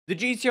The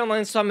GT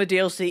Online Summer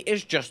DLC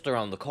is just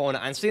around the corner,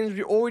 and since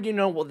we already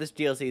know what this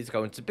DLC is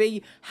going to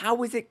be,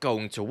 how is it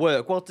going to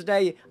work? Well,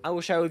 today I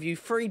will share with you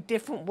 3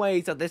 different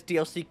ways that this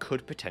DLC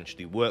could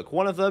potentially work.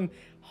 One of them,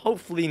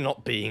 hopefully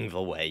not being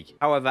the way.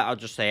 However, I'll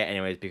just say it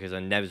anyways because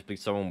inevitably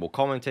someone will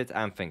comment it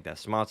and think they're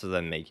smarter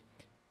than me.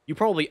 You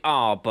probably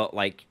are, but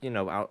like, you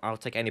know, I'll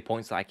take any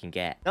points that I can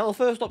get. Now, the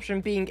first option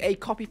being a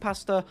copy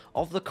pasta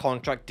of the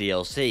contract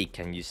DLC.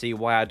 Can you see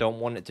why I don't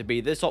want it to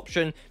be this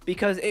option?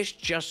 Because it's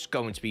just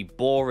going to be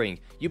boring.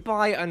 You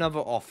buy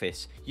another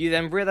office, you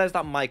then realize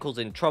that Michael's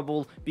in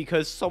trouble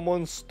because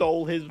someone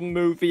stole his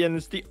movie and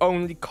it's the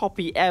only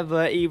copy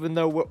ever, even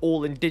though we're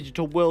all in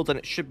digital world and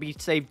it should be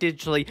saved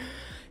digitally.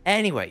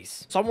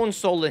 Anyways, someone's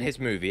stolen his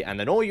movie, and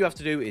then all you have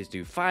to do is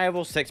do 5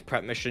 or 6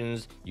 prep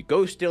missions, you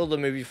go steal the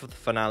movie for the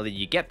finale,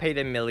 you get paid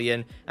 $1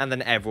 million, and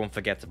then everyone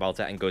forgets about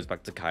it and goes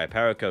back to Cayo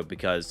Perico,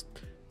 because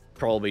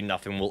probably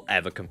nothing will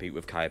ever compete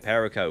with Cayo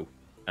Perico.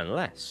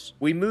 Unless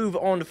we move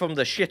on from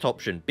the shit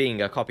option,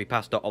 being a copy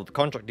pasta of the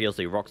contract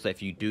DLC. Rockstar,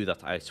 if you do that,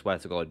 I swear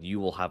to God,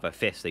 you will have a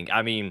fisting.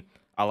 I mean,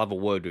 I'll have a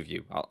word with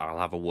you. I'll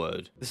have a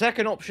word. The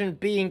second option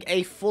being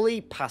a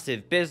fully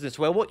passive business,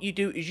 where what you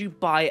do is you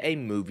buy a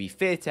movie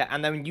theater,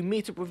 and then you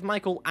meet up with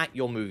Michael at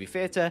your movie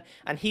theater,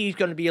 and he's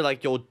going to be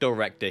like your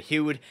director. He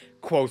would,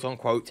 quote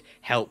unquote,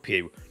 help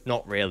you.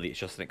 Not really, it's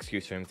just an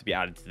excuse for him to be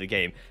added to the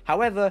game.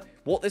 However,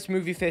 what this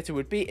movie theater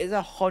would be is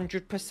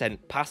 100%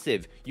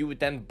 passive. You would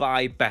then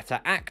buy better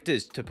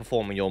actors to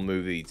perform in your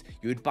movies.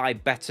 You would buy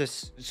better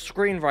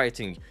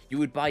screenwriting. You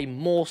would buy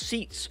more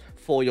seats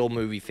for your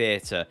movie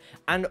theater,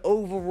 and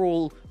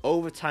overall,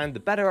 over time,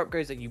 the better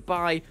upgrades that you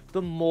buy,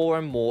 the more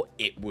and more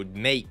it would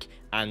make.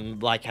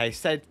 And like I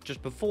said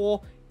just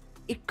before,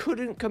 it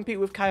couldn't compete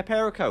with Cayo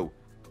Perico,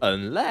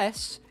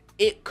 unless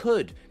it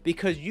could,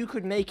 because you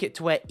could make it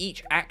to where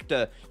each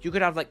actor, you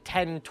could have like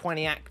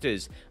 10-20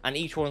 actors, and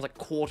each one's like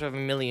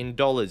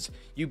 $250,000.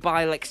 You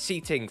buy like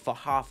seating for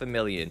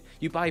 $500,000,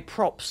 you buy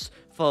props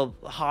for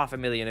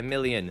 $500,000, $1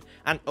 million,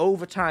 and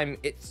over time,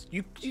 it's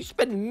you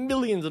spend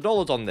millions of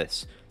dollars on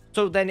this.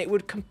 So then it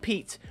would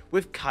compete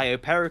with Cayo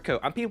Perico,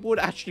 and people would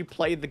actually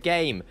play the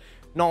game,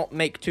 not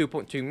make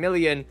 2.2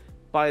 million,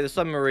 buy the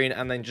submarine,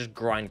 and then just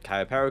grind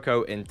Cayo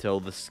Perico until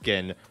the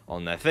skin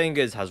on their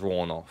fingers has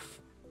worn off.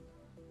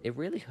 It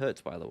really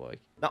hurts, by the way.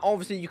 Now,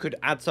 obviously, you could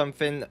add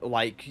something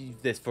like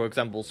this, for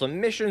example,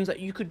 some missions that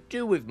you could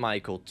do with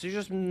Michael to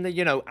just,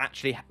 you know,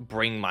 actually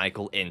bring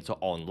Michael into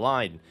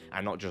online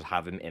and not just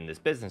have him in this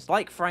business,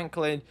 like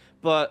Franklin,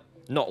 but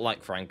not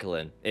like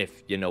Franklin,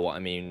 if you know what I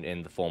mean,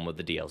 in the form of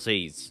the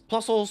DLCs.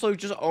 Plus, also,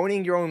 just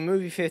owning your own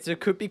movie theater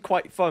could be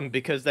quite fun,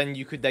 because then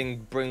you could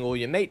then bring all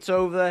your mates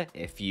over,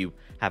 if you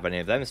have any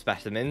of them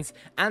specimens,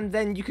 and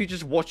then you could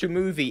just watch a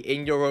movie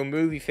in your own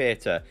movie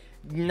theater.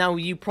 Now,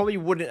 you probably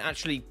wouldn't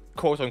actually,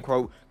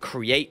 quote-unquote,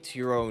 create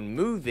your own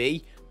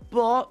movie,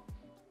 but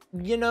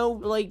you know,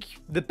 like,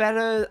 the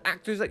better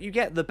actors that you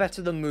get, the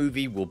better the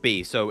movie will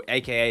be. So,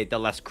 aka, the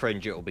less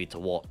cringe it will be to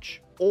watch.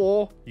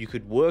 Or, you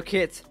could work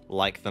it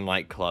like the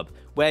nightclub,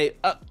 where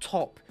up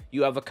top,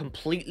 you have a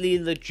completely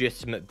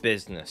legitimate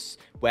business,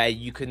 where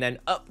you can then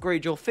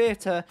upgrade your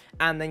theater,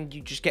 and then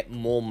you just get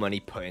more money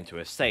put into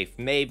a safe.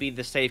 Maybe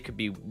the safe could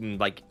be,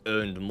 like,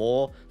 earned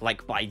more,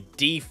 like, by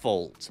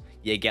default,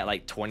 you get,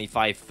 like,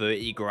 25,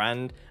 30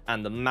 grand,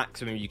 and the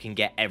maximum you can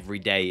get every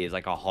day is,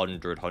 like,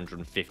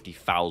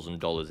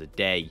 $150,000 a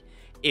day.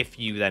 If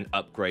you then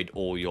upgrade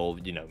all your,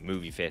 you know,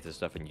 movie theater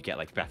stuff, and you get,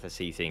 like, better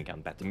seating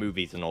and better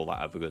movies and all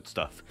that other good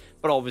stuff.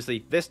 But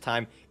obviously, this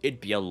time,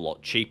 it'd be a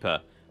lot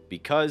cheaper,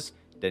 because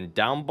then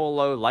down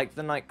below, like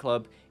the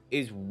nightclub,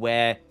 is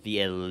where the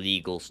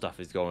illegal stuff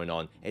is going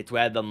on. It's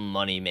where the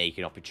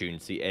money-making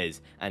opportunity is.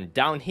 And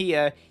down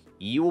here,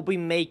 you will be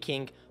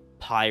making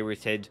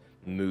pirated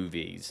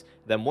movies.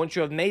 Then once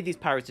you have made these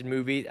pirated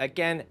movies,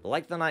 again,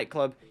 like the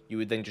nightclub, you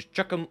would then just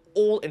chuck them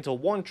all into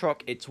one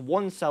truck. It's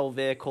one sell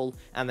vehicle,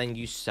 and then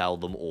you sell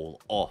them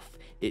all off.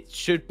 It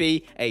should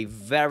be a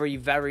very,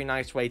 very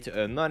nice way to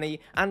earn money,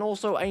 and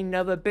also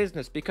another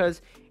business,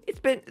 because it's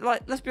been,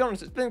 like, let's be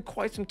honest, it's been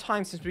quite some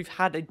time since we've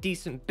had a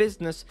decent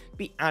business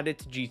be added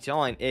to GTA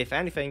Online. If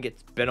anything,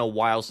 it's been a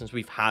while since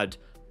we've had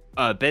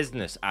a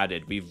business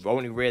added. We've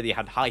only really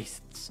had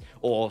heists,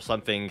 or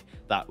something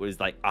that was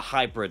like a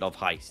hybrid of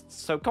heists.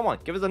 So come on,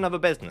 give us another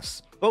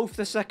business. Both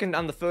the second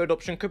and the third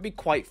option could be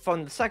quite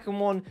fun. The second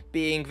one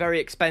being very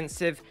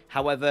expensive,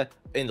 however,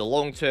 in the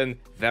long term,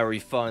 very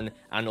fun,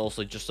 and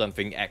also just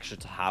something extra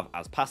to have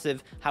as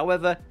passive.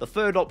 However, the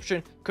third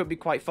option could be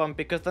quite fun,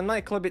 because the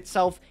nightclub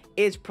itself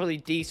is pretty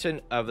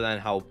decent, other than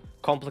how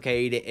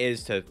complicated it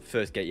is to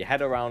first get your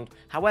head around.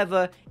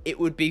 However, it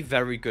would be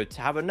very good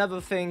to have another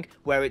thing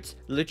where it's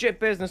legit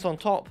business on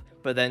top,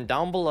 but then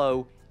down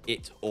below,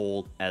 it's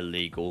all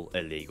illegal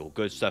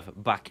good stuff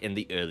back in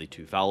the early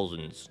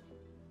 2000s.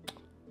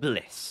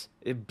 Bliss.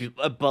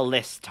 A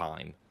bliss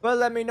time. But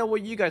let me know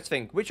what you guys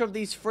think. Which of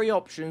these 3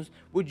 options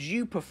would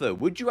you prefer?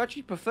 Would you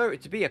actually prefer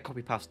it to be a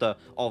copy pasta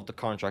of the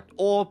contract,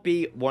 or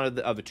be one of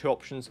the other 2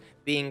 options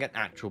being an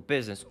actual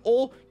business?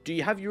 Or do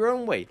you have your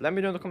own way? Let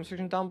me know in the comment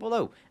section down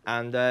below.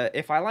 And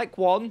if I like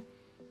one,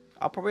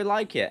 I'll probably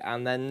like it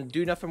and then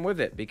do nothing with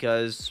it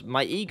because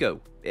my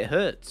ego, it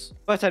hurts.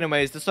 But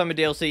anyways, the summer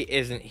DLC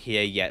isn't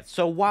here yet,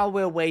 so while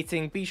we're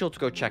waiting, be sure to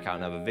go check out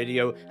another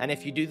video, and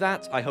if you do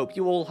that, I hope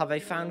you all have a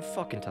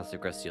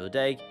fan-fucking-tastic rest of your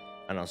day,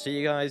 and I'll see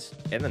you guys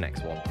in the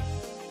next one.